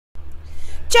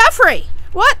Jeffrey,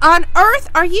 what on earth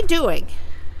are you doing?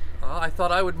 I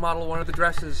thought I would model one of the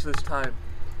dresses this time.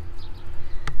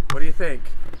 What do you think?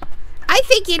 I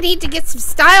think you need to get some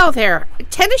style there.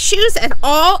 Tennis shoes and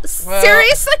all. Well,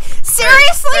 seriously,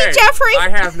 hey, Jeffrey. I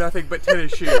have nothing but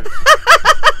tennis shoes.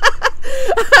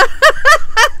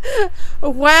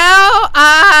 Well,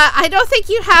 I don't think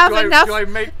you have enough.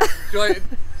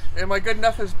 Am I good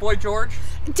enough as Boy George?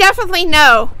 Definitely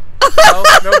no.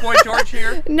 No Boy George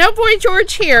here? No Boy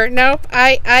George here. Nope.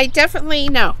 I definitely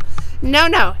no.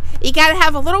 No. You got to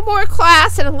have a little more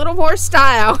class and a little more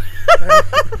style. And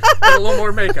a little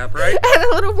more makeup, right? And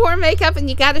a little more makeup, and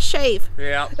you got to shave.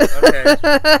 Yeah, okay.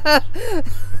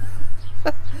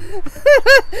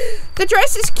 The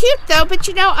dress is cute, though, but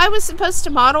you know, I was supposed to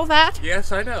model that.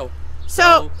 Yes, I know.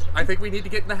 So I think we need to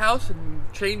get in the house and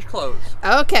change clothes.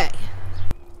 Okay.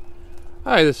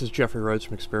 Hi, this is Jeffrey Rhoades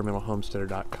from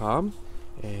ExperimentalHomesteader.com,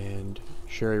 and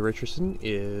Sheri Richardson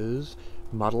is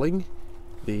modeling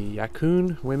the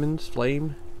Yacun Women's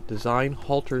Flame Design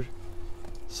Halter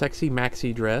Sexy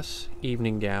Maxi Dress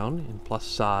Evening Gown in plus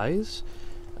size.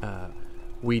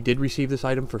 We did receive this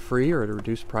item for free or at a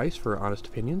reduced price for honest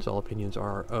opinions. All opinions are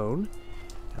our own.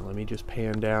 Now let me just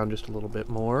pan down just a little bit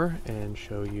more and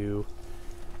show you.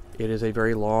 It is a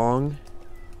very long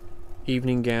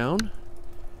evening gown.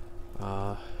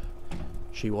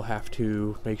 She will have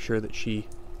to make sure that she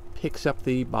picks up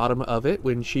the bottom of it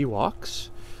when she walks.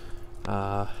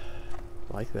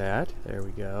 Like that. There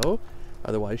we go.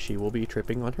 Otherwise she will be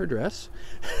tripping on her dress.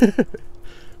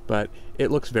 But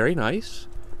it looks very nice.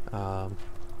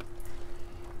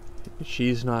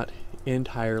 She's not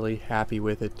entirely happy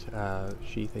with it.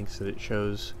 She thinks that it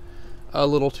shows a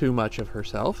little too much of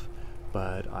herself,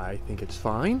 but I think it's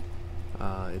fine.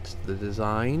 It's the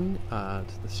design,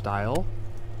 it's the style.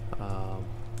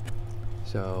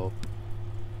 So,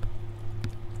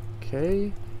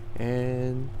 okay,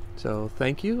 and so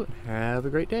thank you, and have a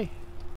great day.